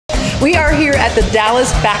We are here at the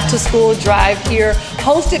Dallas Back to School Drive here,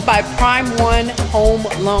 hosted by Prime One Home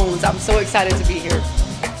Loans. I'm so excited to be here.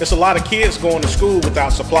 There's a lot of kids going to school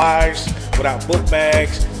without supplies, without book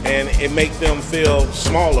bags, and it makes them feel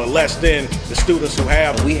smaller, less than the students who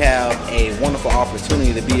have. We have a wonderful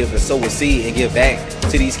opportunity to be able to sow a seed and give back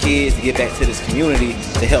to these kids, to give back to this community,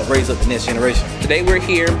 to help raise up the next generation. Today we're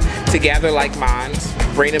here to gather like minds,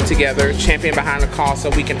 bring them together, champion behind the cause so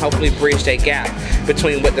we can hopefully bridge that gap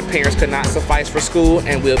between what the parents could not suffice for school,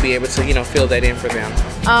 and we'll be able to, fill that in for them.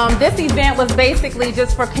 This event was basically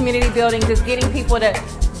just for community building, just getting people to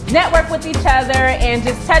network with each other and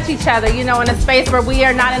just touch each other, in a space where we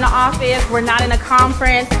are not in an office, we're not in a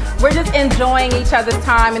conference, we're just enjoying each other's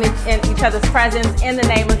time and each other's presence in the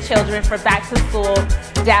name of children for Back to School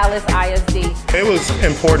Dallas ISD. It was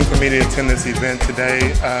important for me to attend this event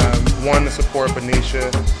today, one, to support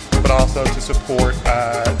Benaisha, but also to support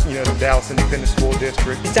the Dallas Independent School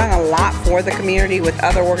District. She's done a lot for the community with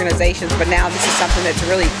other organizations, but now this is something that's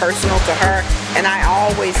really personal to her, and I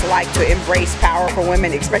always like to embrace powerful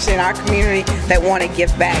women, especially in our community, that want to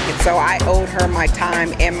give back, and so I owed her my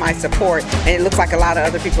time and my support, and it looks like a lot of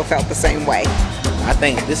other people felt the same way. I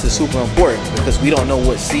think this is super important because we don't know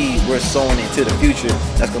what seed we're sowing into the future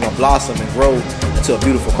that's going to blossom and grow into a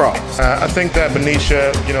beautiful crop. I think that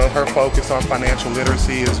Benaisha, her focus on financial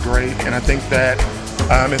literacy is great, and I think that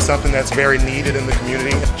it's something that's very needed in the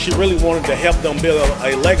community. She really wanted to help them build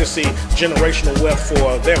a legacy, generational wealth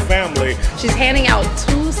for their family. She's handing out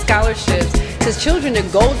 2 scholarships to children to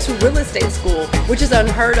go to real estate school, which is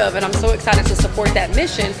unheard of, and I'm so excited to support that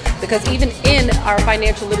mission because even in our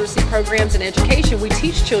financial literacy programs and education, we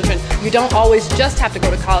teach children you don't always just have to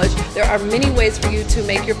go to college. There are many ways for you to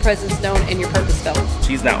make your presence known and your purpose felt.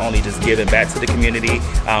 She's not only just giving back to the community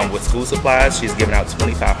with school supplies, she's giving out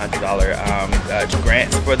 $2,500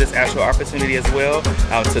 grants for this actual opportunity as well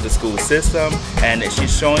to the school system, and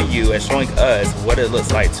she's showing you and showing us what it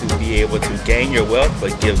looks like to be able to gain your wealth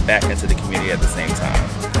but give back into the community at the same time.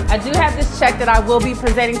 I do have this check that I will be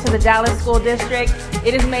presenting to the Dallas School District.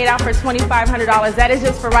 It is made out for $2,500. That is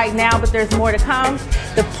just for right now, but there's more to come.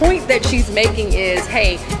 The point that she's making is,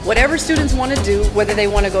 hey, whatever students want to do, whether they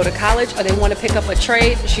want to go to college or they want to pick up a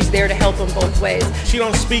trade, she's there to help them both ways. She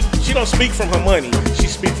don't speak from her money. She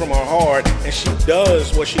speaks from her heart, and she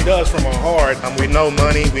does what she does from her heart. We know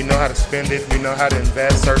money, we know how to spend it, we know how to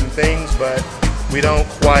invest certain things, but we don't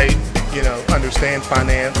quite understand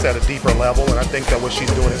finance at a deeper level, and I think that what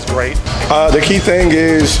she's doing is great. The key thing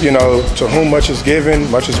is, to whom much is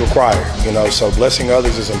given, much is required. So blessing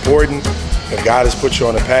others is important. If God has put you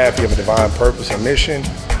on a path, you have a divine purpose and mission,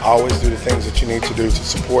 always do the things that you need to do to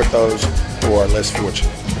support those who are less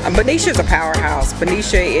fortunate. Benaisha is a powerhouse.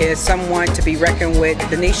 Benaisha is someone to be reckoned with.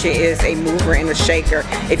 Benaisha is a mover and a shaker.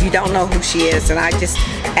 If you don't know who she is, and I just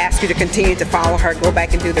ask you to continue to follow her, go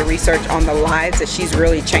back and do the research on the lives that she's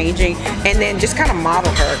really changing, and then just kind of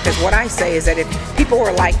model her. Because what I say is that if people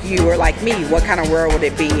were like you or like me, what kind of world would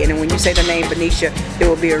it be? And when you say the name Benaisha, it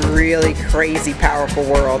will be a really crazy, powerful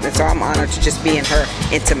world. And so I'm honored to just be in her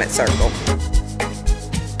intimate circle.